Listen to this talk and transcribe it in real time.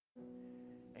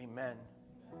Amen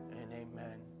and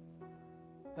amen.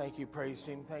 Thank you, praise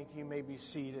team. Thank you. You may be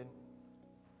seated.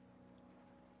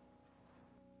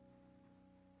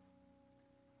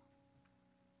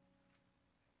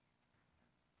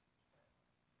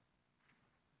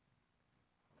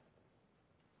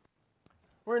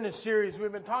 We're in a series, we've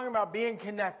been talking about being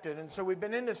connected. And so we've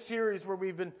been in a series where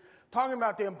we've been talking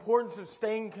about the importance of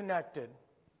staying connected.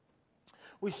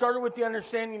 We started with the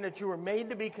understanding that you were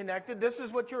made to be connected. This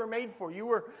is what you were made for. You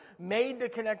were made to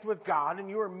connect with God, and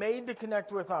you were made to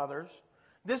connect with others.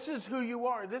 This is who you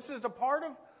are. This is a part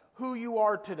of who you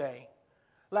are today.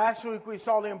 Last week we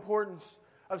saw the importance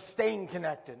of staying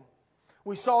connected.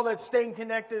 We saw that staying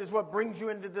connected is what brings you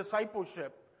into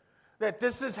discipleship. That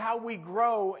this is how we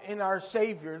grow in our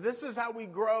Savior. This is how we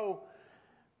grow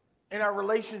in our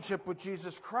relationship with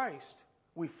Jesus Christ.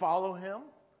 We follow Him.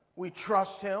 We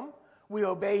trust Him. We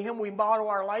obey Him. We model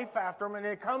our life after Him. And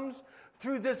it comes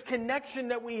through this connection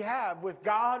that we have with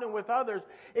God and with others.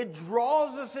 It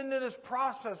draws us into this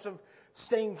process of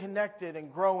staying connected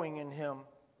and growing in Him.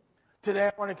 Today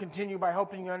I want to continue by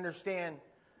helping you understand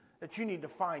that you need to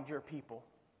find your people.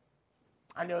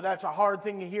 I know that's a hard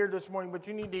thing to hear this morning, but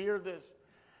you need to hear this.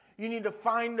 You need to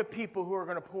find the people who are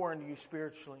going to pour into you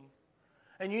spiritually.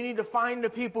 And you need to find the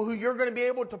people who you're going to be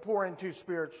able to pour into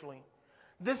spiritually.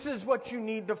 This is what you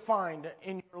need to find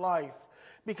in your life.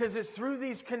 Because it's through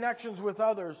these connections with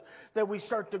others that we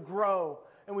start to grow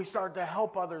and we start to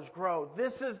help others grow.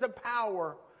 This is the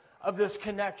power of this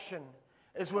connection,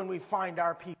 is when we find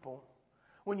our people.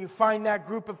 When you find that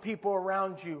group of people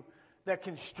around you that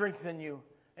can strengthen you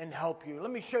and help you. Let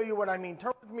me show you what I mean.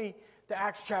 Turn with me to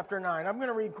Acts chapter 9. I'm going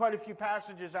to read quite a few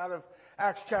passages out of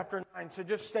Acts chapter 9, so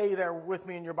just stay there with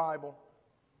me in your Bible.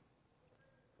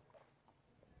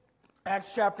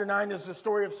 Acts chapter 9 is the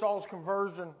story of Saul's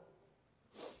conversion.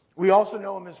 We also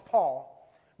know him as Paul.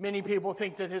 Many people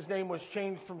think that his name was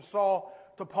changed from Saul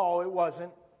to Paul. It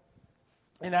wasn't.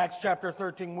 In Acts chapter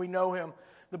 13, we know him.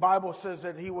 The Bible says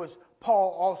that he was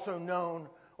Paul also known,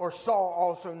 or Saul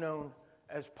also known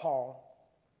as Paul.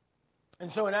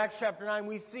 And so in Acts chapter 9,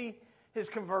 we see his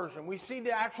conversion. We see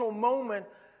the actual moment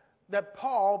that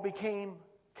Paul became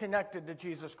connected to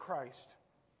Jesus Christ.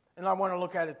 And I want to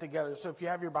look at it together. So if you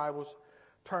have your Bibles,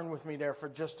 turn with me there for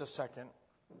just a second.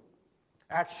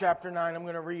 Acts chapter 9, I'm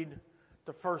going to read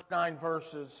the first 9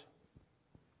 verses.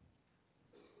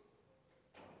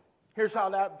 Here's how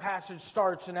that passage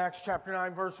starts in Acts chapter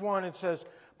 9, verse 1. It says,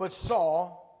 "But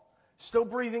Saul, still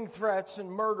breathing threats and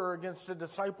murder against the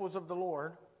disciples of the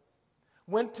Lord,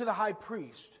 went to the high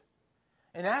priest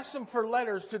and asked him for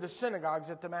letters to the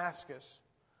synagogues at Damascus,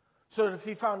 so that if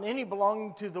he found any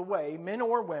belonging to the way, men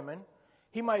or women,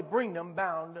 he might bring them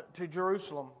bound to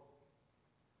Jerusalem.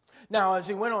 Now, as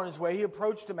he went on his way, he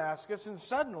approached Damascus, and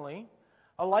suddenly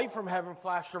a light from heaven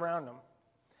flashed around him.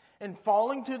 And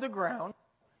falling to the ground,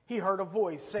 he heard a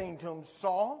voice saying to him,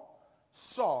 'Saul,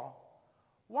 Saul,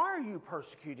 why are you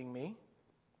persecuting me?'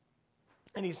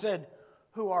 And he said,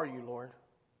 'Who are you, Lord?'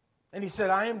 And he said,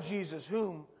 'I am Jesus,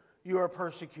 whom you are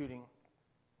persecuting.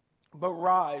 But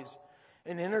rise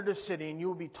and enter the city, and you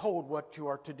will be told what you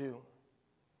are to do.'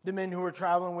 The men who were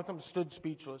traveling with him stood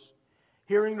speechless,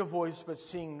 hearing the voice but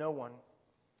seeing no one.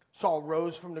 Saul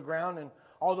rose from the ground, and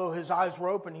although his eyes were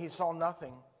open, he saw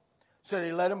nothing. So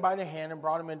they led him by the hand and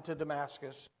brought him into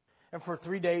Damascus. And for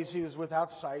 3 days he was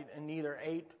without sight, and neither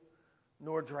ate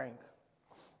nor drank."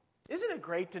 Isn't it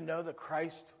great to know that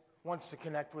Christ wants to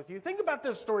connect with you? Think about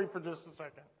this story for just a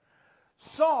second.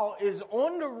 Saul is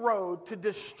on the road to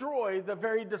destroy the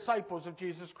very disciples of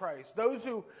Jesus Christ. Those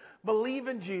who believe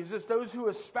in Jesus, those who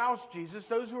espouse Jesus,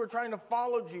 those who are trying to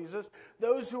follow Jesus,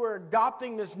 those who are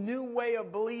adopting this new way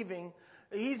of believing.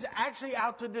 He's actually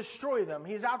out to destroy them.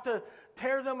 He's out to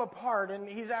tear them apart, and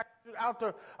he's out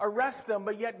to arrest them.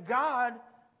 But yet God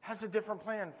has a different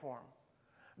plan for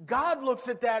him. God looks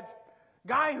at that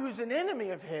guy who's an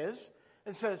enemy of his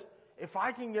and says, if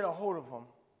I can get a hold of him,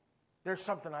 there's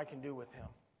something I can do with him.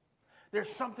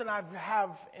 There's something I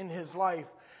have in his life.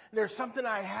 There's something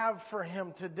I have for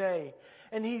him today.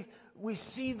 And we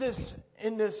see this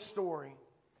in this story.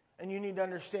 And you need to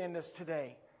understand this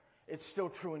today. It's still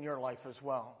true in your life as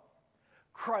well.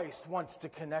 Christ wants to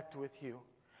connect with you.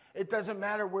 It doesn't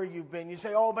matter where you've been. You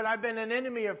say, oh, but I've been an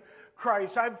enemy of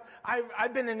Christ.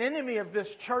 I've been an enemy of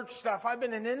this church stuff. I've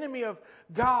been an enemy of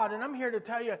God. And I'm here to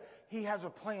tell you, He has a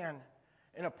plan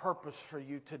and a purpose for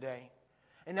you today.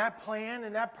 And that plan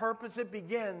and that purpose, it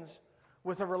begins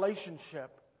with a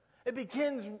relationship. It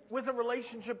begins with a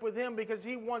relationship with Him because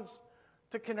He wants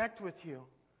to connect with you.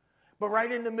 But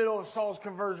right in the middle of Saul's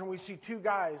conversion, we see two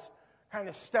guys kind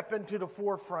of step into the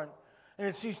forefront. And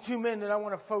it's these two men that I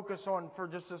want to focus on for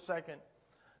just a second.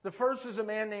 The first is a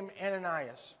man named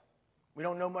Ananias. We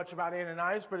don't know much about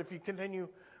Ananias, but if you continue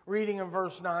reading in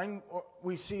verse 9,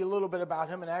 we see a little bit about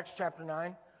him in Acts chapter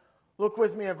 9. Look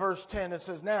with me at verse 10. It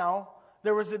says, "Now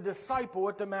there was a disciple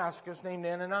at Damascus named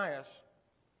Ananias."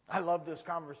 I love this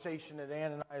conversation that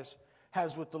Ananias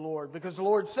has with the Lord, because the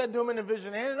Lord said to him in a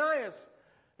vision, "Ananias."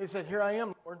 He said, "Here I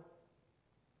am, Lord."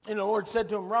 And the Lord said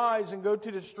to him, "Rise and go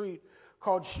to the street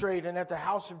called Straight, and at the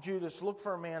house of Judas look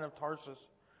for a man of Tarsus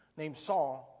named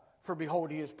Saul, for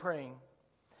behold, he is praying.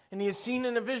 And he has seen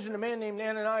in a vision a man named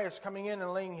Ananias coming in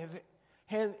and laying his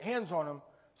hands on him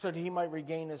so that he might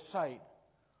regain his sight."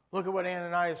 Look at what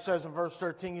Ananias says in verse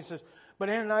 13. He says, "But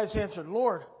Ananias answered,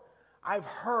 Lord, I've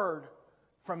heard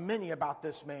from many about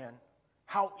this man,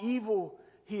 how evil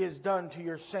he has done to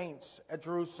your saints at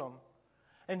Jerusalem.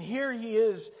 And here he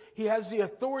is, he has the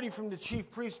authority from the chief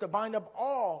priest to bind up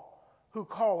all who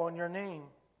call on your name."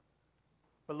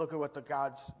 But look at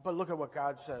what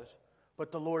God says.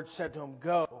 "But the Lord said to him,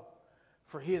 Go,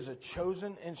 for he is a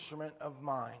chosen instrument of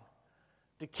mine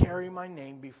to carry my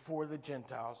name before the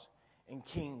Gentiles and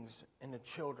kings and the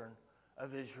children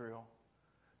of Israel."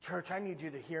 Church, I need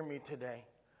you to hear me today.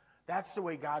 That's the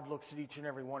way God looks at each and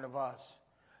every one of us.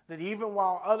 That even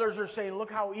while others are saying,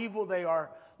 look how evil they are,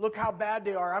 look how bad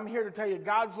they are, I'm here to tell you,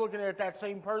 God's looking at that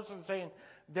same person saying,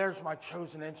 there's my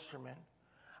chosen instrument.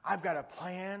 I've got a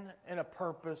plan and a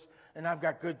purpose, and I've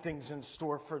got good things in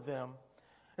store for them.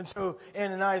 And so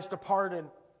Ananias departed,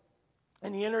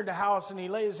 and he entered the house, and he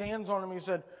laid his hands on him. He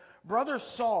said, "Brother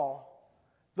Saul,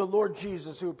 the Lord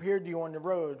Jesus, who appeared to you on the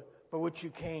road by which you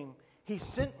came, he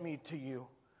sent me to you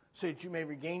so that you may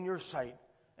regain your sight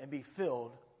and be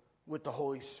filled with the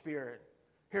Holy Spirit."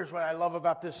 Here's what I love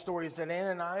about this story is that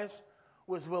Ananias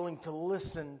was willing to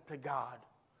listen to God.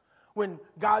 When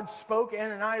God spoke,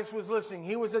 Ananias was listening.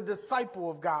 He was a disciple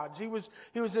of God's. He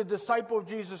was a disciple of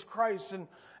Jesus Christ.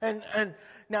 And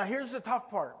now here's the tough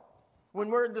part. When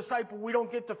we're a disciple, we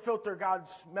don't get to filter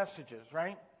God's messages,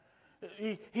 right?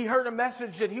 He heard a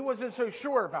message that he wasn't so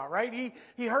sure about, right?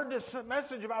 He heard this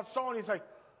message about Saul, and he's like,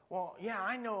 well, yeah,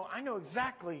 I know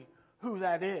exactly who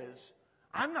that is.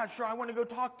 I'm not sure I want to go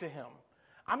talk to him.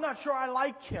 I'm not sure I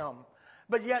like him.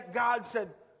 But yet God said,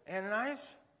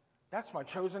 Ananias, that's my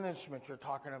chosen instrument you're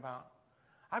talking about.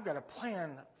 I've got a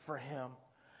plan for him.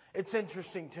 It's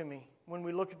interesting to me when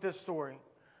we look at this story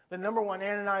that number one,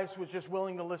 Ananias was just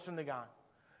willing to listen to God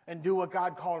and do what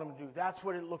God called him to do. That's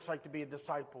what it looks like to be a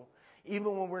disciple.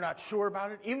 Even when we're not sure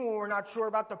about it, even when we're not sure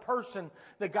about the person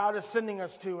that God is sending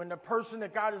us to and the person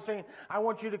that God is saying, I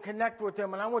want you to connect with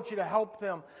them and I want you to help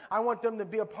them. I want them to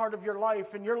be a part of your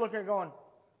life. And you're looking and going,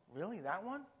 really, that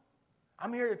one?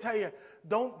 I'm here to tell you,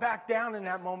 don't back down in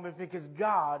that moment because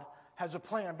God has a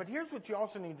plan. But here's what you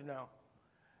also need to know.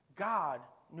 God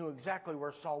knew exactly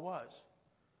where Saul was.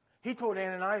 He told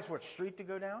Ananias what street to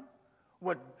go down,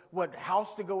 what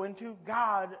house to go into.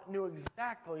 God knew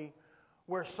exactly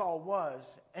where Saul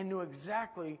was and knew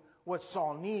exactly what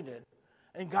Saul needed.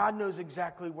 And God knows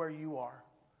exactly where you are.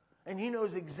 And He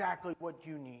knows exactly what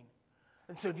you need.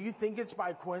 And so do you think it's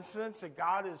by coincidence that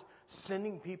God is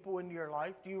sending people into your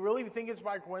life? Do you really think it's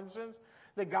by coincidence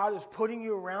that God is putting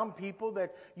you around people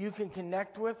that you can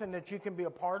connect with and that you can be a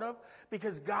part of?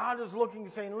 Because God is looking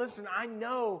and saying, listen, I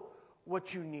know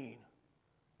what you need.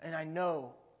 And I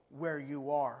know where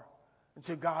you are. And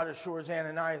so God assures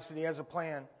Ananias that he has a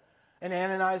plan. And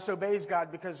Ananias obeys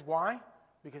God because why?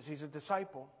 Because he's a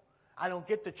disciple. I don't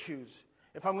get to choose.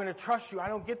 If I'm going to trust you, I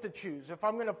don't get to choose. If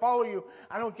I'm going to follow you,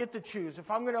 I don't get to choose.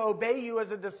 If I'm going to obey you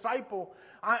as a disciple,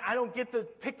 I don't get to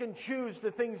pick and choose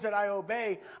the things that I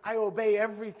obey. I obey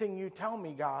everything you tell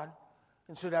me, God.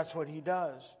 And so that's what he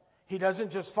does. He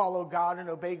doesn't just follow God and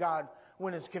obey God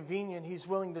when it's convenient. He's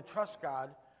willing to trust God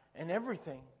in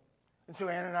everything. And so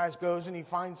Ananias goes and he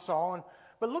finds Saul.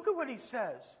 But look at what he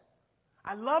says.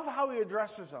 I love how he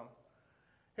addresses him.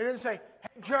 He didn't say,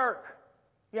 hey, jerk.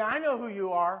 Yeah, I know who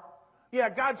you are. Yeah,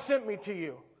 God sent me to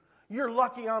you. You're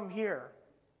lucky I'm here.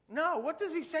 No, what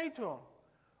does he say to him?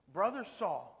 Brother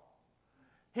Saul.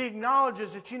 He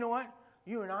acknowledges that, you know what?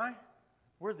 You and I,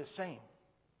 we're the same.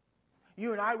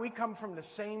 You and I, we come from the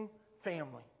same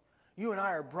family. You and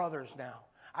I are brothers now.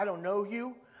 I don't know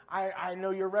you. I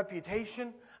know your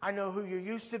reputation. I know who you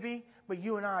used to be. But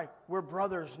you and I, we're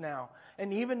brothers now.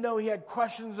 And even though he had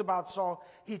questions about Saul,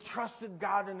 he trusted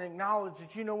God and acknowledged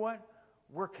that, you know what?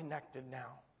 We're connected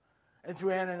now. And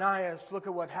through Ananias, look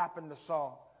at what happened to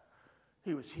Saul.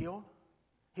 He was healed.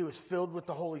 He was filled with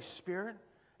the Holy Spirit.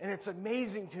 And it's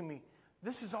amazing to me.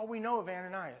 This is all we know of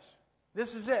Ananias.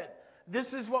 This is it.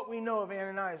 This is what we know of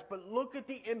Ananias. But look at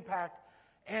the impact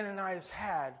Ananias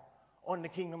had on the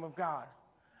kingdom of God.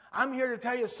 I'm here to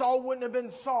tell you, Saul wouldn't have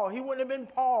been Saul. He wouldn't have been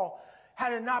Paul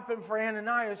had it not been for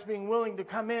Ananias being willing to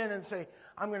come in and say,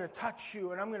 I'm going to touch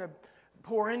you and I'm going to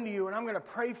pour into you and I'm going to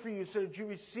pray for you so that you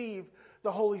receive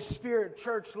the Holy Spirit.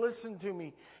 Church, listen to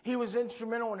me. He was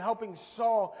instrumental in helping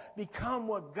Saul become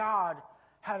what God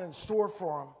had in store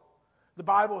for him. The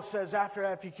Bible says after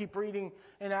that, if you keep reading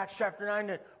in Acts chapter 9,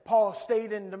 that Paul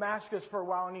stayed in Damascus for a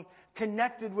while and he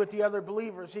connected with the other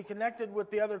believers. He connected with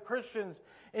the other Christians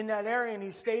in that area and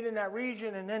he stayed in that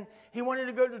region. And then he wanted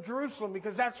to go to Jerusalem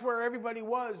because that's where everybody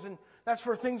was and that's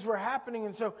where things were happening.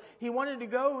 And so he wanted to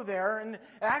go there and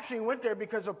actually went there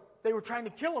because they were trying to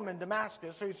kill him in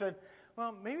Damascus. So he said,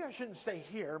 well, maybe I shouldn't stay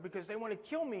here because they want to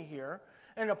kill me here.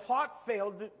 And a plot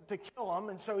failed to kill him.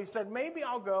 And so he said, maybe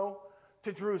I'll go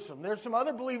to Jerusalem. There's some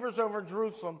other believers over in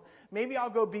Jerusalem. Maybe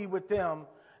I'll go be with them.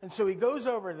 And so he goes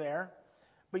over there,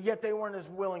 but yet they weren't as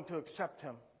willing to accept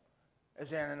him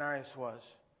as Ananias was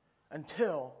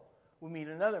until we meet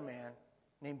another man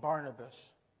named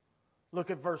Barnabas.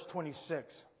 Look at verse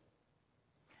 26.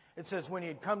 It says, when he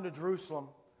had come to Jerusalem,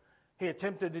 he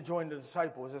attempted to join the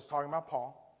disciples. It's talking about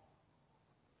Paul.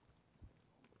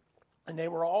 And they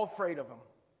were all afraid of him,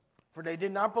 for they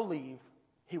did not believe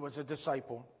he was a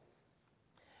disciple.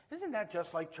 Isn't that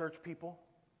just like church people?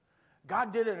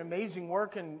 God did an amazing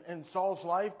work in Saul's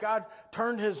life. God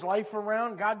turned his life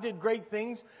around. God did great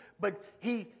things. But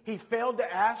he failed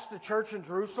to ask the church in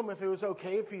Jerusalem if it was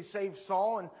okay if he saved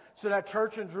Saul. And so that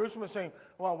church in Jerusalem was saying,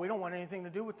 well, we don't want anything to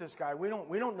do with this guy. We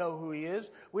don't know who he is.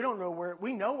 We don't know where.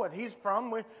 We know what he's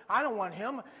from. I don't want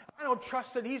him. I don't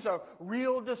trust that he's a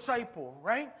real disciple,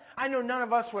 right? I know none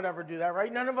of us would ever do that,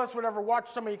 right? None of us would ever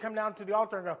watch somebody come down to the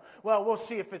altar and go, well, we'll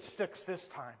see if it sticks this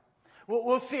time.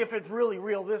 We'll see if it's really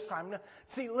real this time.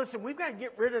 See, listen, we've got to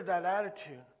get rid of that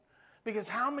attitude. Because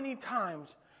how many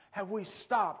times have we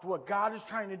stopped what God is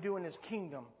trying to do in His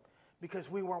kingdom because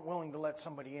we weren't willing to let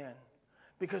somebody in?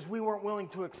 Because we weren't willing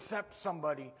to accept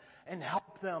somebody and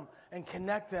help them and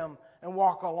connect them and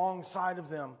walk alongside of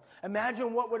them.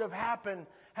 Imagine what would have happened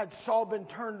had Saul been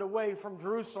turned away from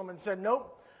Jerusalem and said,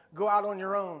 nope, go out on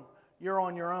your own. You're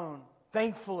on your own.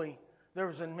 Thankfully, there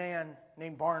was a man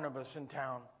named Barnabas in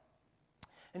town.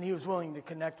 And he was willing to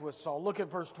connect with Saul. Look at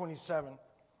verse 27.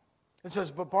 It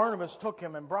says, but Barnabas took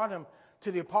him and brought him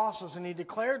to the apostles, and he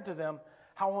declared to them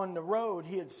how on the road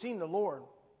he had seen the Lord,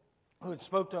 who had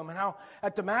spoke to him, and how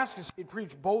at Damascus he had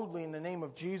preached boldly in the name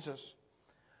of Jesus.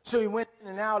 So he went in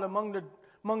and out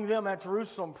among them at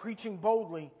Jerusalem, preaching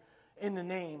boldly in the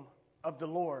name of the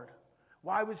Lord.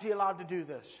 Why was he allowed to do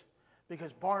this?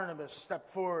 Because Barnabas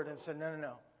stepped forward and said,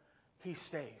 no, he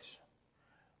stays.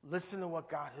 Listen to what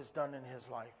God has done in his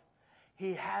life.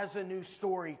 He has a new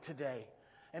story today.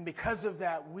 And because of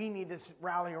that, we need to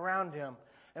rally around him.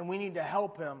 And we need to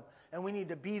help him. And we need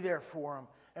to be there for him.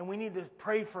 And we need to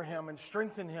pray for him and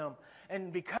strengthen him.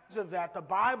 And because of that, the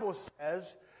Bible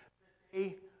says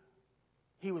that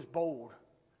he was bold.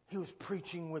 He was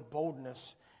preaching with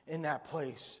boldness in that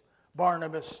place.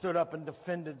 Barnabas stood up and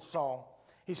defended Saul.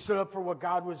 He stood up for what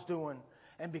God was doing.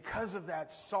 And because of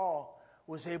that, Saul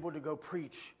was able to go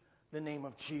preach the name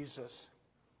of Jesus.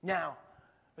 Now,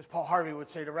 as Paul Harvey would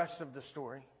say, the rest of the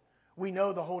story. We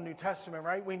know the whole New Testament,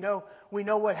 right? We know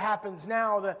what happens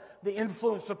now, the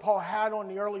influence that Paul had on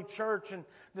the early church and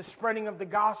the spreading of the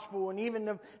gospel and even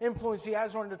the influence he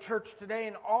has on the church today.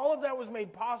 And all of that was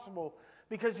made possible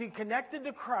because he connected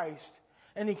to Christ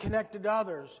and he connected to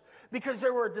others. Because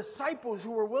there were disciples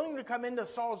who were willing to come into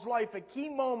Saul's life at key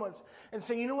moments and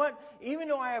say, you know what? Even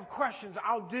though I have questions,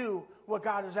 I'll do what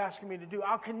God is asking me to do.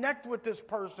 I'll connect with this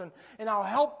person and I'll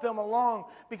help them along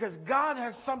because God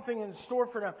has something in store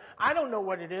for them. I don't know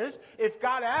what it is. If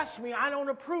God asks me, I don't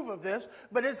approve of this,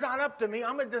 but it's not up to me.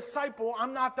 I'm a disciple.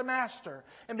 I'm not the master.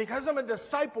 And because I'm a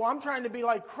disciple, I'm trying to be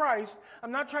like Christ.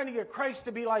 I'm not trying to get Christ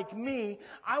to be like me.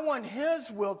 I want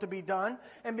His will to be done.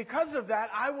 And because of that,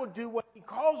 I will do what He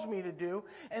calls me to do.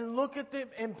 And look at the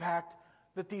impact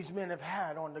that these men have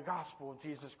had on the gospel of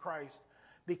Jesus Christ.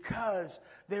 Because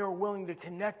they were willing to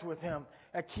connect with Him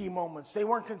at key moments. They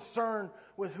weren't concerned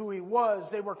with who He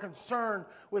was. They were concerned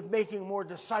with making more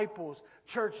disciples.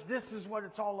 Church, this is what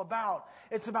it's all about.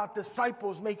 It's about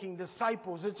disciples making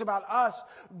disciples. It's about us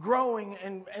growing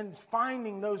and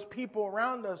finding those people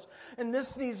around us. And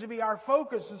this needs to be our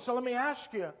focus. And so let me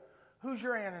ask you, who's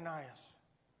your Ananias?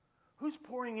 Who's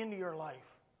pouring into your life?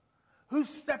 Who's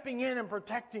stepping in and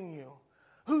protecting you?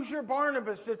 Who's your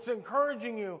Barnabas that's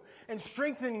encouraging you and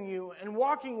strengthening you and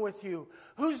walking with you?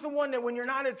 Who's the one that when you're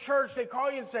not at church, they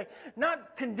call you and say,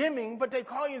 not condemning, but they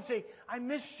call you and say, I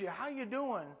missed you. How you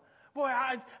doing? Boy,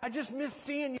 I just miss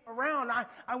seeing you around.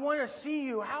 I want to see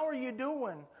you. How are you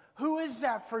doing? Who is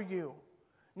that for you?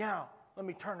 Now, let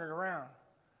me turn it around.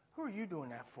 Who are you doing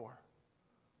that for?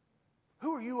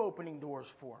 Who are you opening doors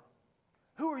for?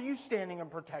 Who are you standing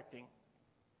and protecting?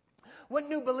 What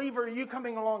new believer are you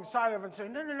coming alongside of and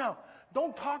saying, no,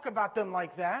 don't talk about them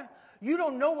like that. You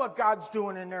don't know what God's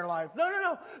doing in their life.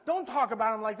 No, don't talk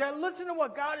about them like that. Listen to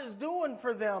what God is doing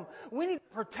for them. We need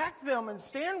to protect them and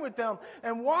stand with them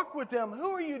and walk with them. Who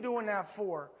are you doing that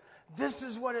for? This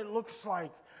is what it looks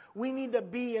like. We need to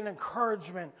be an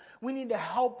encouragement. We need to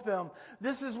help them.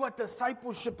 This is what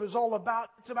discipleship is all about.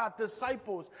 It's about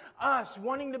disciples, us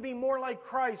wanting to be more like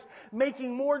Christ,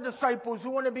 making more disciples who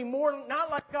want to be more,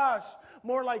 not like us,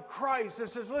 more like Christ. It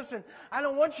says, listen, I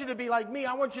don't want you to be like me.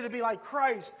 I want you to be like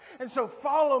Christ. And so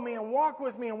follow me and walk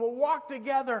with me, and we'll walk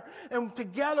together. And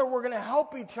together we're going to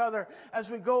help each other as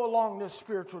we go along this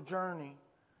spiritual journey.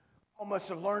 Paul must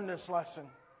have learned this lesson,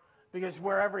 because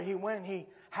wherever he went, he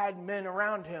had men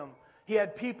around him. He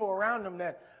had people around him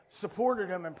that supported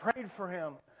him and prayed for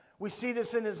him. We see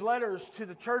this in his letters to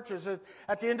the churches.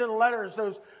 At the end of the letters,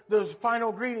 those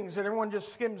final greetings that everyone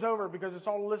just skims over because it's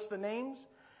all a list of names.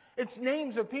 It's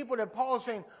names of people that Paul is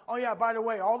saying, oh yeah, by the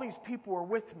way, all these people are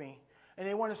with me. And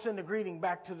they want to send a greeting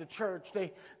back to the church.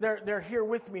 They're here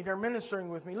with me. They're ministering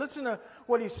with me. Listen to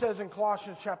what he says in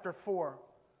Colossians chapter 4.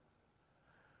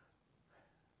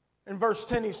 In verse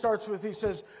 10, he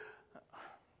says,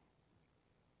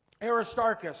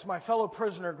 Aristarchus, my fellow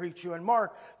prisoner, greets you, and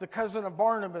Mark, the cousin of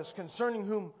Barnabas, concerning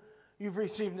whom you've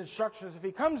received instructions. If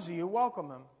he comes to you,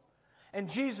 welcome him. And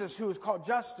Jesus, who is called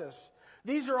Justus.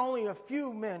 These are only a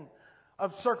few men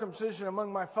of circumcision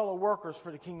among my fellow workers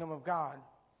for the kingdom of God.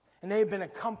 And they have been a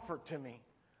comfort to me.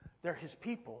 They're his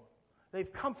people.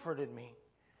 They've comforted me.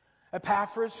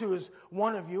 Epaphras, who is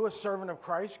one of you, a servant of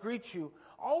Christ, greets you,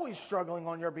 always struggling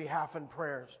on your behalf in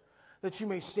prayers, that you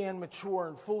may stand mature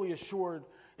and fully assured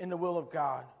in the will of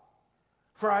God.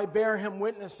 For I bear him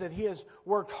witness that he has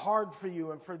worked hard for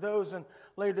you and for those in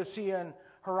Laodicea and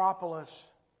Hierapolis.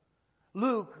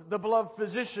 Luke, the beloved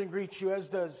physician, greets you, as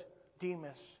does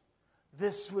Demas.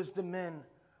 This was the men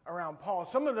around Paul.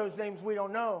 Some of those names we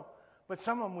don't know, but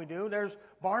some of them we do. There's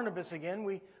Barnabas again.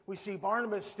 We see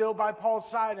Barnabas still by Paul's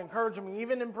side, encouraging him.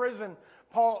 Even in prison,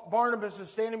 Barnabas is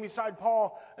standing beside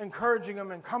Paul, encouraging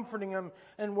him and comforting him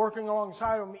and working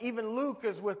alongside him. Even Luke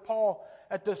is with Paul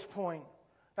at this point.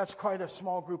 That's quite a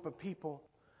small group of people.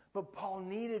 But Paul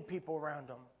needed people around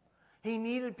him. He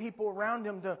needed people around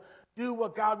him to do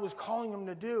what God was calling him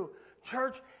to do.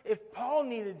 Church, if Paul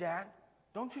needed that,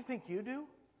 don't you think you do?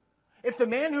 If the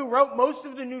man who wrote most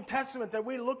of the New Testament that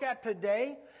we look at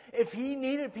today, if he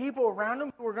needed people around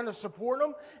him who were going to support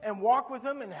him and walk with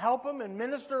him and help him and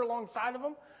minister alongside of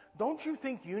him, don't you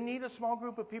think you need a small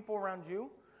group of people around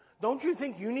you? Don't you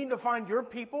think you need to find your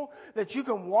people that you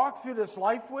can walk through this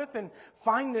life with and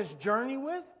find this journey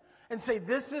with and say,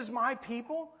 this is my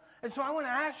people? And so I want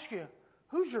to ask you,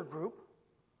 who's your group?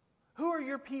 Who are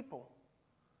your people?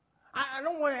 I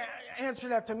don't want to answer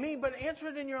that to me, but answer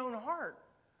it in your own heart.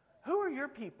 Who are your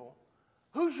people?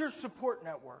 Who's your support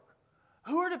network?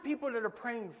 Who are the people that are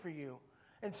praying for you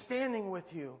and standing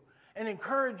with you and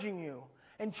encouraging you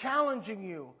and challenging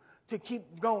you to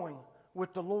keep going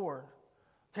with the Lord?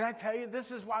 Can I tell you,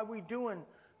 this is why we're doing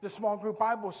the small group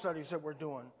Bible studies that we're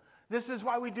doing. This is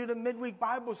why we do the midweek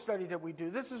Bible study that we do.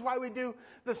 This is why we do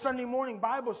the Sunday morning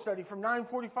Bible study from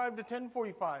 9:45 to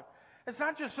 10:45. It's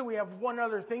not just so we have one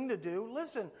other thing to do.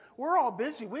 Listen, we're all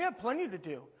busy. We have plenty to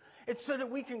do. It's so that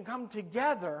we can come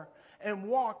together and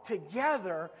walk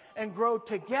together and grow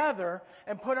together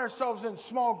and put ourselves in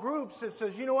small groups that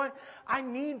says, you know what? I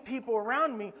need people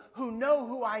around me who know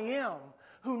who I am,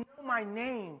 who know my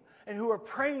name, and who are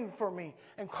praying for me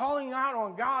and calling out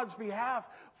on God's behalf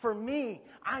for me.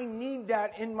 I need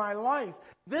that in my life.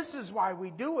 This is why we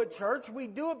do it, church. We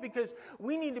do it because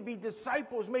we need to be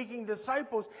disciples, making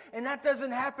disciples, and that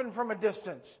doesn't happen from a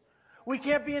distance. We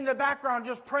can't be in the background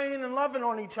just praying and loving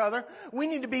on each other. We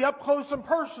need to be up close and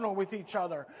personal with each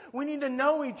other. We need to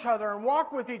know each other and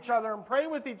walk with each other and pray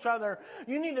with each other.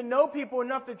 You need to know people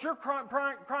enough that you're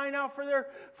crying out for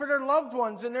their loved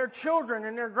ones and their children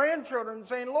and their grandchildren and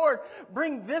saying, Lord,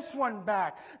 bring this one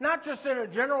back. Not just in a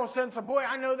general sense of, boy,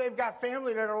 I know they've got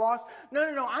family that are lost.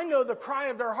 No. I know the cry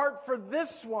of their heart for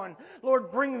this one.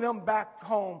 Lord, bring them back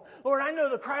home. Lord, I know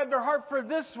the cry of their heart for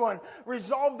this one.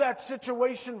 Resolve that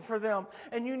situation for them. them.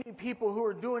 And you need people who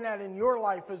are doing that in your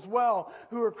life as well,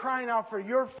 who are crying out for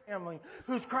your family,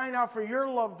 who's crying out for your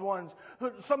loved ones,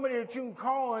 somebody that you can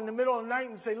call in the middle of the night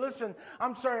and say, listen,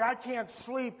 I'm sorry, I can't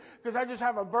sleep because I just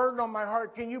have a burden on my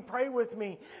heart. Can you pray with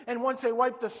me? And once they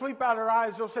wipe the sleep out of their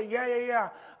eyes, they'll say, yeah,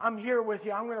 I'm here with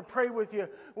you. I'm going to pray with you.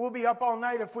 We'll be up all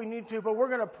night if we need to, but we're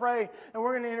going to pray and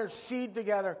we're going to intercede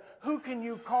together. Who can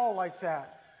you call like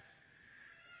that?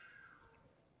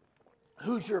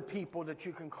 Who's your people that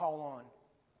you can call on?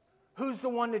 Who's the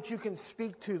one that you can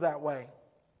speak to that way?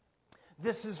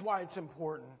 This is why it's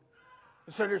important.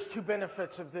 So there's two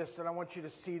benefits of this that I want you to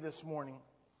see this morning.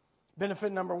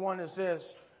 Benefit number one is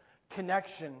this: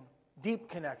 connection, deep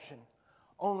connection,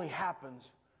 only happens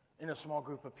in a small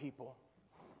group of people.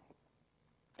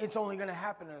 It's only going to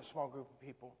happen in a small group of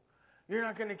people. You're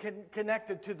not going to get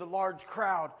connected to the large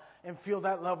crowd and feel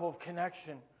that level of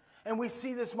connection. And we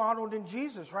see this modeled in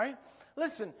Jesus, right?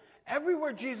 Listen,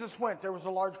 everywhere Jesus went, there was a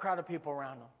large crowd of people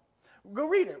around him. Go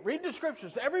read it. Read the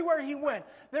scriptures. Everywhere he went,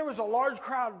 there was a large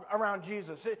crowd around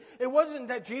Jesus. It wasn't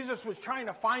that Jesus was trying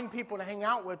to find people to hang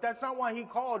out with. That's not why he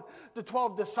called the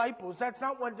 12 disciples. That's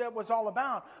not what that was all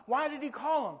about. Why did he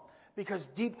call them? Because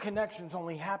deep connections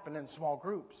only happen in small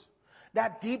groups.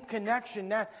 That deep connection,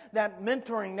 that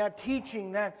mentoring, that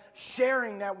teaching, that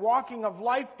sharing, that walking of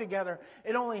life together,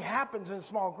 it only happens in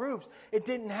small groups. It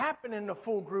didn't happen in the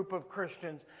full group of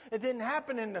Christians. It didn't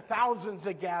happen in the thousands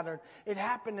that gathered. It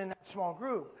happened in that small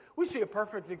group. We see a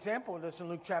perfect example of this in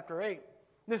Luke chapter 8.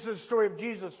 This is the story of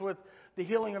Jesus with the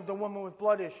healing of the woman with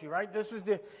blood issue, right? This is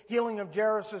the healing of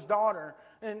Jairus' daughter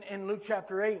in Luke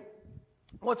chapter 8.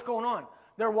 What's going on?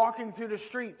 They're walking through the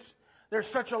streets. There's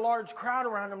such a large crowd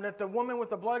around him that the woman with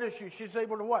the blood issue, she's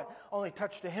able to what? Only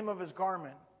touch the hem of his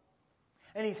garment.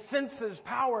 And he senses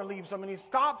power leaves him and he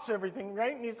stops everything,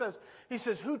 right? And he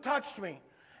says, who touched me?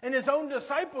 And his own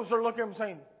disciples are looking at him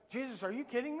saying, Jesus, are you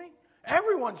kidding me?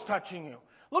 Everyone's touching you.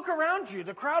 Look around you.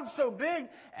 The crowd's so big,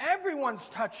 everyone's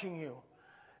touching you.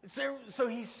 So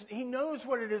he knows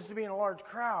what it is to be in a large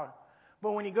crowd.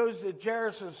 But when he goes to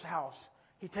Jairus' house,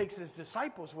 he takes his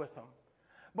disciples with him.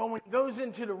 But when he goes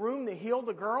into the room to heal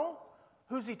the girl,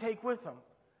 who's he take with him?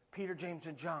 Peter, James,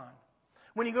 and John.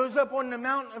 When he goes up on the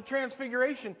Mount of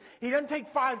Transfiguration, he doesn't take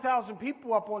 5,000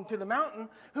 people up onto the mountain.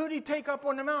 Who did he take up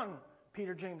on the mountain?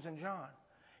 Peter, James, and John.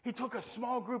 He took a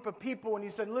small group of people and he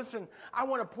said, listen, I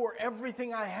want to pour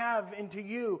everything I have into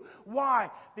you.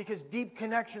 Why? Because deep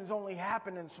connections only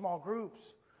happen in small groups.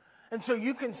 And so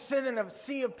you can sit in a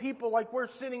sea of people like we're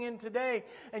sitting in today,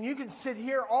 and you can sit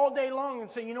here all day long and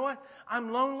say, you know what?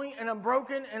 I'm lonely and I'm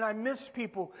broken and I miss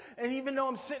people. And even though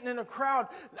I'm sitting in a crowd,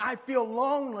 I feel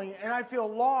lonely and I feel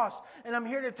lost. And I'm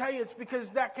here to tell you it's because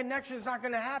that connection is not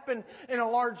going to happen in a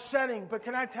large setting. But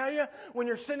can I tell you, when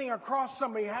you're sitting across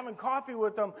somebody, having coffee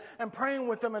with them and praying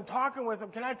with them and talking with them,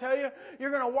 can I tell you,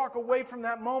 you're going to walk away from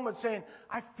that moment saying,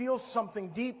 I feel something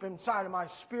deep inside of my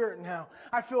spirit now.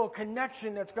 I feel a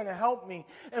connection that's going to help me.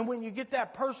 And when you get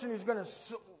that person who's going to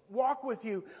walk with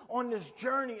you on this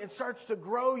journey, it starts to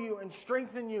grow you and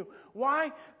strengthen you.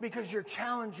 Why? Because you're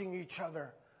challenging each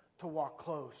other to walk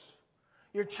close.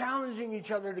 You're challenging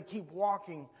each other to keep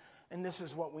walking. And this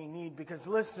is what we need. Because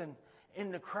listen,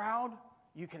 in the crowd,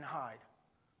 you can hide.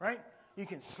 Right? You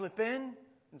can slip in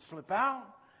and slip out.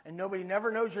 And nobody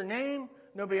never knows your name.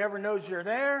 Nobody ever knows you're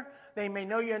there. They may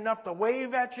know you enough to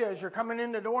wave at you as you're coming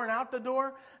in the door and out the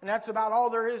door. And that's about all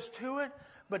there is to it.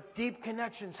 But deep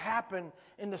connections happen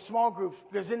in the small groups.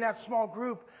 Because in that small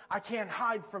group, I can't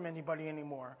hide from anybody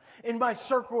anymore. In my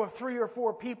circle of 3 or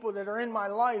 4 people that are in my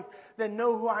life that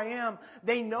know who I am,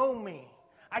 they know me.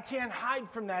 I can't hide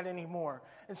from that anymore.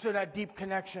 And so that deep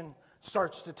connection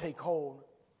starts to take hold.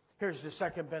 Here's the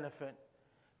second benefit.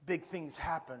 Big things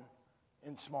happen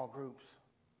in small groups.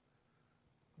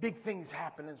 Big things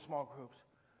happen in small groups.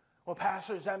 Well,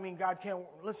 Pastor, does that mean God can't?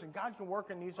 Listen, God can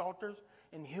work in these altars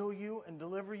and heal you and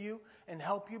deliver you and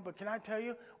help you. But can I tell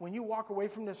you, when you walk away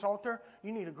from this altar,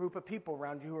 you need a group of people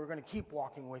around you who are going to keep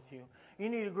walking with you. You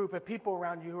need a group of people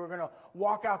around you who are going to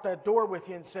walk out that door with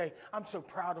you and say, I'm so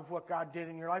proud of what God did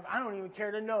in your life. I don't even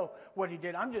care to know what He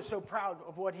did. I'm just so proud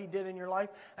of what He did in your life.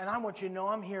 And I want you to know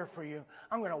I'm here for you.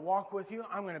 I'm going to walk with you.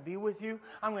 I'm going to be with you.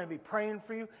 I'm going to be praying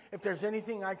for you. If there's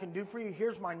anything I can do for you,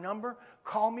 here's my number.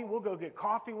 Call me. We'll go get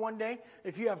coffee one day.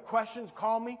 If you have questions,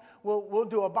 call me. We'll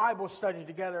do a Bible study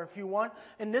together if you want.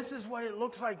 And this is what it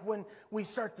looks like when we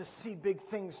start to see big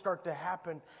things start to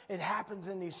happen. It happens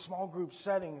in these small group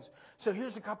settings. So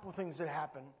here's a couple of things that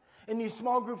happen. In these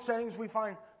small group settings, we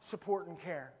find support and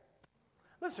care.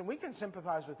 Listen, we can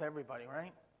sympathize with everybody,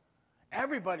 right?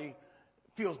 Everybody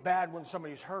feels bad when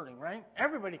somebody's hurting, right?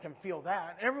 Everybody can feel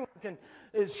that. Everyone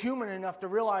is human enough to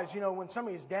realize, when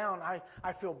somebody's down,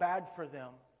 I feel bad for them.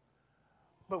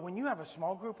 But when you have a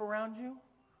small group around you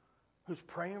who's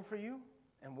praying for you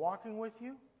and walking with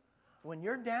you, when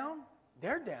you're down,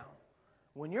 they're down.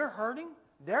 When you're hurting,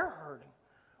 they're hurting.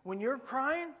 When you're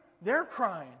crying, they're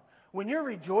crying. When you're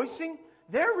rejoicing,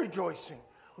 they're rejoicing.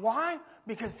 Why?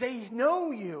 Because they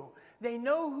know you. They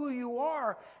know who you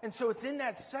are. And so it's in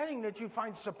that setting that you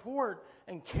find support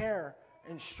and care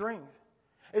and strength.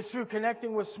 It's through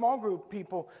connecting with small group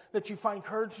people that you find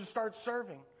courage to start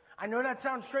serving. I know that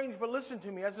sounds strange, but listen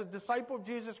to me. As a disciple of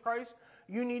Jesus Christ,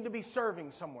 you need to be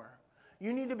serving somewhere.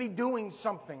 You need to be doing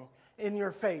something in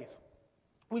your faith.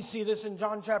 We see this in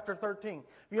John chapter 13.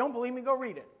 If you don't believe me, go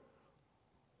read it.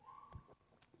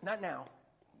 Not now.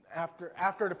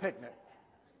 After the picnic.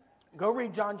 Go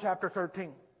read John chapter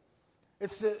 13.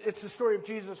 It's the story of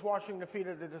Jesus washing the feet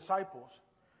of the disciples.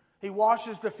 He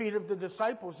washes the feet of the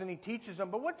disciples and he teaches them.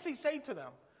 But what's he say to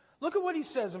them? Look at what he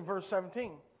says in verse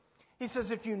 17. He says,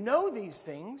 if you know these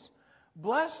things,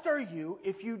 blessed are you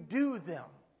if you do them.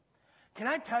 Can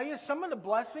I tell you, some of the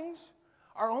blessings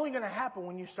are only going to happen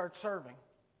when you start serving.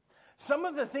 Some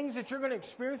of the things that you're going to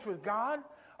experience with God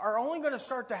are only going to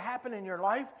start to happen in your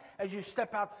life as you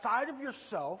step outside of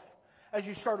yourself, as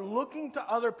you start looking to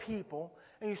other people,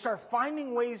 and you start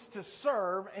finding ways to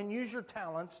serve and use your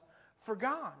talents for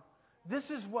God. This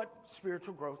is what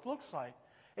spiritual growth looks like.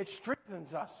 It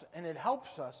strengthens us and it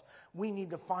helps us. We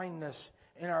need to find this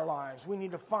in our lives. We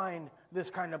need to find this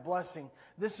kind of blessing.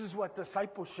 This is what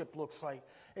discipleship looks like.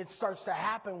 It starts to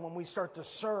happen when we start to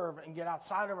serve and get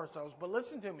outside of ourselves. But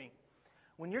listen to me.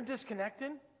 When you're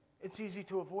disconnected, it's easy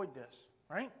to avoid this,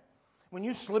 right? When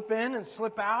you slip in and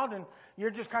slip out and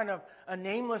you're just kind of a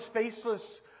nameless,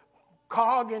 faceless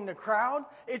cog in the crowd,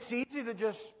 it's easy to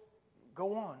just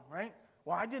go on, right?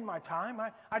 Well, I did my time.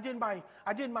 I did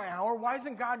my hour. Why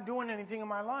isn't God doing anything in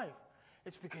my life?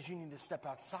 It's because you need to step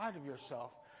outside of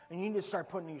yourself. And you need to start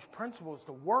putting these principles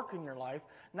to work in your life.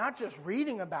 Not just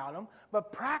reading about them,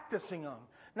 but practicing them.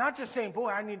 Not just saying, boy,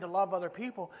 I need to love other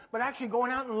people, but actually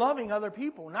going out and loving other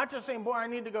people. Not just saying, boy, I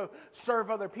need to go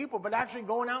serve other people, but actually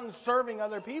going out and serving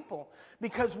other people.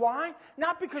 Because why?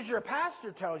 Not because your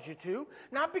pastor tells you to.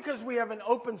 Not because we have an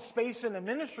open space in a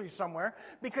ministry somewhere.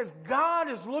 Because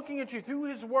God is looking at you through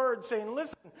His Word saying,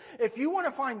 listen, if you want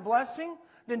to find blessing,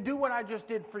 then do what I just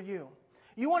did for you.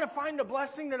 You want to find the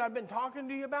blessing that I've been talking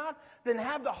to you about? Then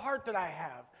have the heart that I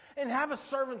have. And have a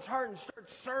servant's heart and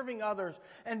start serving others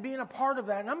and being a part of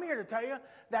that. And I'm here to tell you,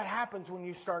 that happens when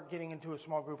you start getting into a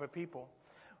small group of people.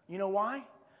 You know why?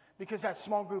 Because that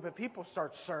small group of people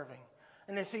starts serving.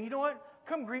 And they say, you know what?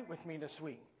 Come greet with me this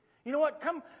week. You know what?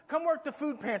 Come work the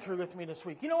food pantry with me this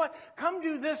week. You know what? Come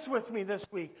do this with me this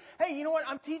week. Hey, you know what?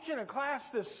 I'm teaching a class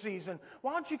this season.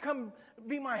 Why don't you come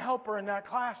be my helper in that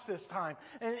class this time?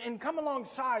 And come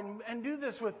alongside and do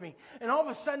this with me. And all of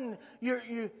a sudden,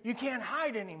 you can't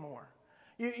hide anymore.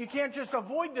 You can't just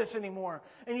avoid this anymore.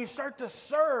 And you start to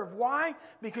serve. Why?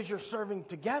 Because you're serving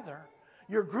together.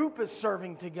 Your group is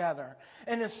serving together.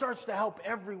 And it starts to help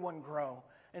everyone grow.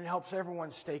 And it helps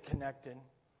everyone stay connected.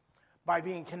 By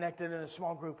being connected in a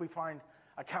small group, we find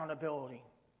accountability.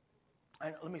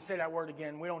 And let me say that word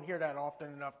again. We don't hear that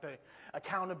often enough.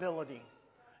 Accountability.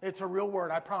 It's a real word,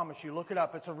 I promise you. Look it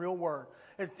up. It's a real word.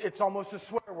 It's almost a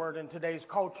swear word in today's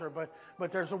culture,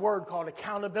 but there's a word called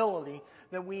accountability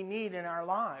that we need in our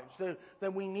lives,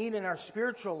 that we need in our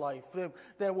spiritual life,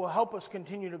 that will help us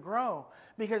continue to grow.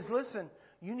 Because listen,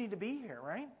 you need to be here,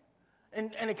 right?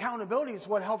 And accountability is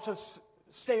what helps us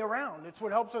stay around. It's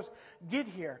what helps us get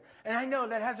here. And I know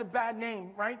that has a bad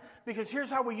name, right? Because here's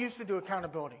how we used to do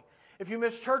accountability. If you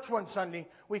missed church one Sunday,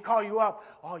 we call you up.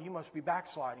 Oh, you must be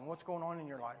backsliding. What's going on in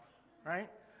your life, right?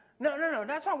 No.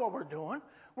 That's not what we're doing.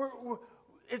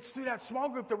 It's through that small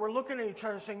group that we're looking at each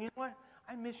other saying, you know what?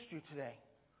 I missed you today.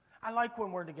 I like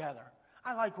when we're together.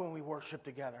 I like when we worship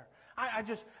together.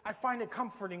 I find it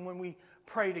comforting when we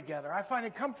pray together. I find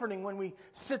it comforting when we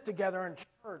sit together in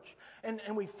church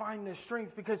and we find this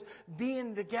strength, because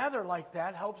being together like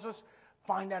that helps us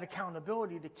find that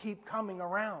accountability to keep coming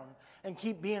around and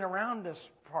keep being around this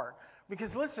part.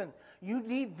 Because listen, you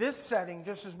need this setting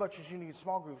just as much as you need a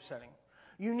small group setting.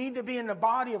 You need to be in the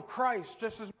body of Christ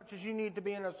just as much as you need to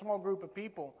be in a small group of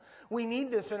people. We need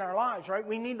this in our lives, right?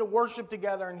 We need to worship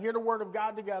together and hear the Word of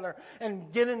God together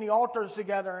and get in the altars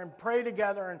together and pray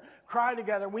together and cry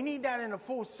together. We need that in a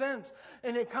full sense.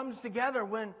 And it comes together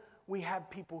when we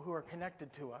have people who are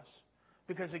connected to us.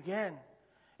 Because again,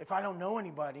 if I don't know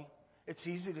anybody, it's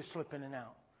easy to slip in and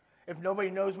out. If nobody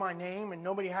knows my name and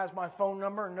nobody has my phone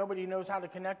number and nobody knows how to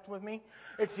connect with me,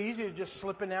 it's easy to just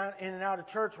slip in and out of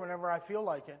church whenever I feel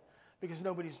like it because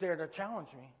nobody's there to challenge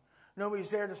me. Nobody's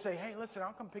there to say, hey, listen,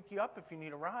 I'll come pick you up if you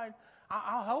need a ride.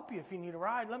 I'll help you if you need a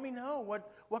ride. Let me know.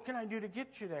 What can I do to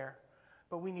get you there?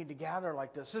 But we need to gather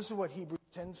like this. This is what Hebrews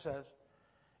 10 says.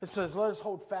 It says, let us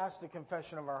hold fast the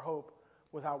confession of our hope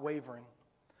without wavering,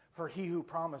 for he who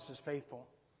promised is faithful.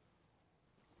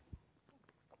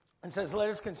 It says, let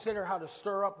us consider how to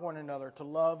stir up one another to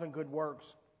love and good works,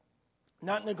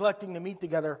 not neglecting to meet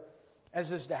together,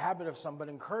 as is the habit of some, but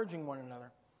encouraging one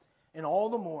another, and all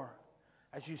the more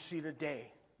as you see the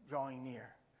day drawing near.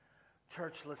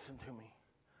 Church, listen to me.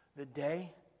 The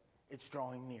day, it's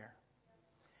drawing near.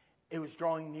 It was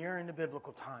drawing near in the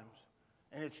biblical times,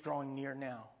 and it's drawing near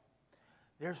now.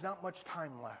 There's not much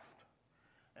time left,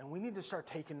 and we need to start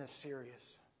taking this serious.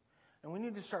 And we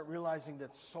need to start realizing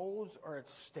that souls are at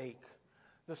stake.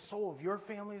 The soul of your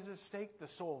family is at stake. The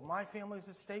soul of my family is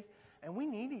at stake. And we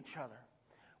need each other.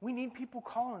 We need people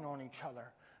calling on each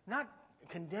other. Not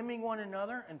condemning one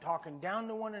another and talking down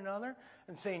to one another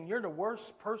and saying you're the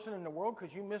worst person in the world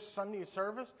because you missed Sunday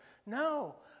service.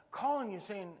 No. Calling you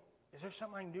saying, is there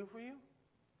something I can do for you?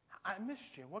 I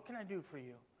missed you. What can I do for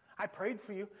you? I prayed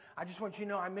for you. I just want you to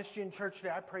know I missed you in church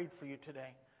today. I prayed for you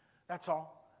today. That's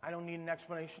all. I don't need an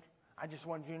explanation. I just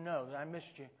wanted you to know that I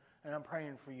missed you, and I'm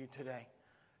praying for you today.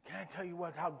 Can I tell you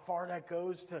how far that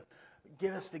goes to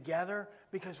get us together?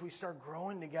 Because we start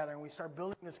growing together, and we start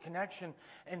building this connection.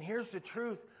 And here's the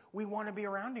truth. We want to be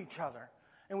around each other.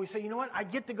 And we say, you know what? I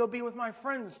get to go be with my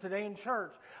friends today in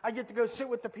church. I get to go sit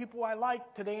with the people I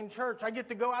like today in church. I get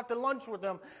to go out to lunch with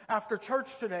them after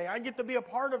church today. I get to be a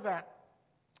part of that.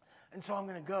 And so I'm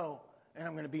going to go, and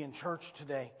I'm going to be in church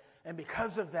today. And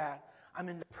because of that, I'm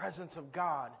in the presence of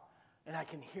God. And I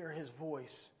can hear his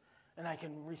voice, and I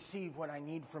can receive what I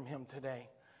need from him today.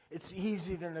 It's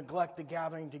easy to neglect the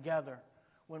gathering together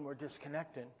when we're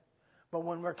disconnected. But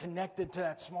when we're connected to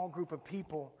that small group of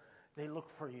people, they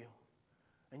look for you,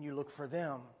 and you look for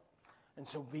them. And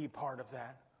so be part of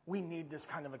that. We need this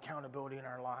kind of accountability in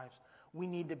our lives. We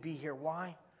need to be here.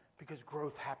 Why? Because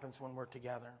growth happens when we're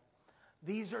together.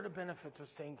 These are the benefits of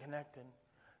staying connected.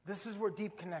 This is where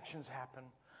deep connections happen.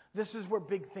 This is where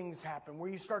big things happen,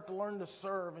 where you start to learn to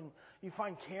serve, and you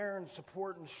find care and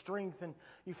support and strength, and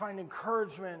you find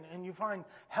encouragement, and you find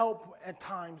help at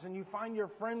times, and you find your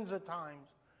friends at times,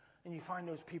 and you find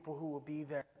those people who will be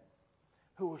there,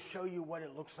 who will show you what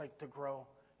it looks like to grow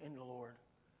in the Lord,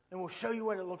 and will show you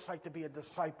what it looks like to be a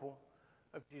disciple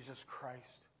of Jesus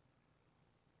Christ.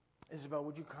 Isabel,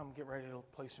 would you come get ready to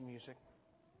play some music?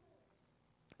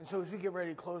 And so as we get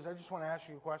ready to close, I just want to ask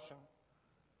you a question.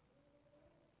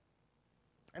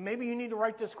 And maybe you need to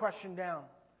write this question down.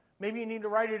 Maybe you need to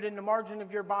write it in the margin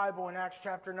of your Bible in Acts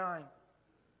chapter 9.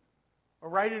 Or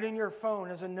write it in your phone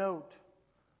as a note.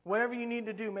 Whatever you need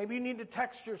to do. Maybe you need to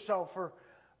text yourself.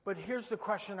 But here's the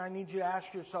question I need you to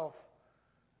ask yourself.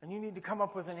 And you need to come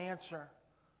up with an answer.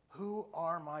 Who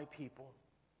are my people?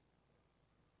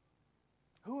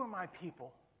 Who are my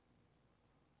people?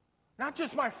 Not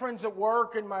just my friends at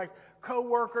work and my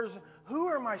co-workers. Who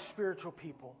are my spiritual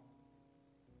people?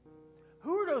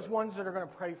 Who are those ones that are going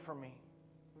to pray for me?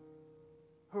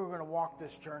 Who are going to walk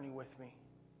this journey with me?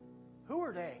 Who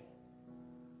are they?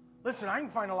 Listen, I can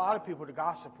find a lot of people to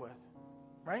gossip with,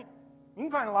 right? You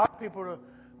can find a lot of people to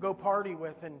go party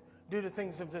with and do the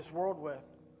things of this world with.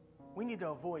 We need to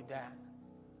avoid that.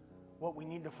 What we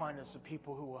need to find is the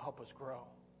people who will help us grow.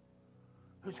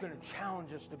 Who's going to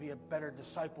challenge us to be a better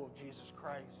disciple of Jesus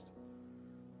Christ.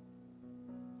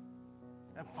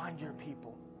 And find your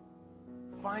people.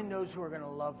 Find those who are going to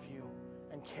love you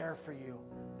and care for you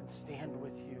and stand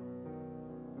with you.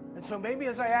 And so maybe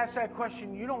as I ask that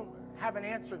question, you don't have an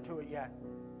answer to it yet.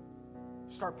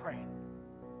 Start praying.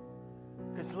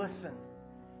 Because listen,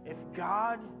 if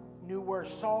God knew where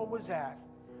Saul was at,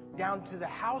 down to the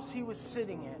house he was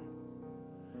sitting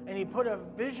in, and he put a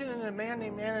vision in a man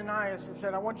named Ananias and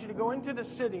said, I want you to go into the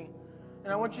city,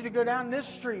 and I want you to go down this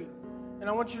street, and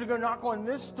I want you to go knock on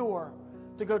this door,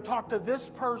 to go talk to this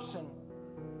person.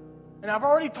 And I've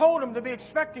already told him to be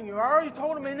expecting you. I already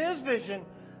told him in his vision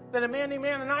that a man named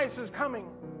Ananias is coming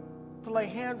to lay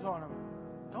hands on him.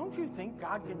 Don't you think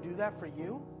God can do that for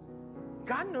you?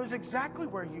 God knows exactly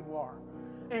where you are.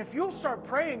 And if you'll start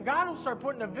praying, God will start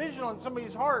putting a vision on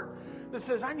somebody's heart that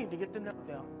says, I need to get to know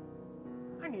them.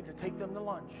 I need to take them to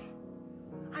lunch.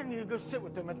 I need to go sit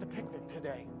with them at the picnic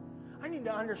today. I need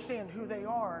to understand who they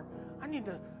are. I need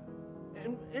to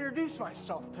introduce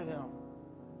myself to them.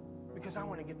 Because I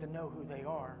want to get to know who they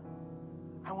are.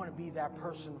 I want to be that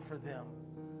person for them.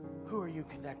 Who are you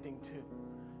connecting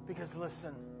to? Because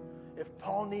listen, if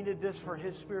Paul needed this for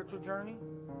his spiritual journey,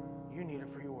 you need it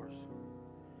for yours.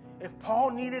 If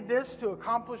Paul needed this to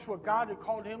accomplish what God had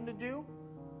called him to do,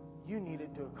 you need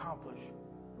it to accomplish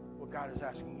what God is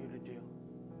asking you to do.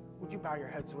 Would you bow your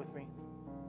heads with me?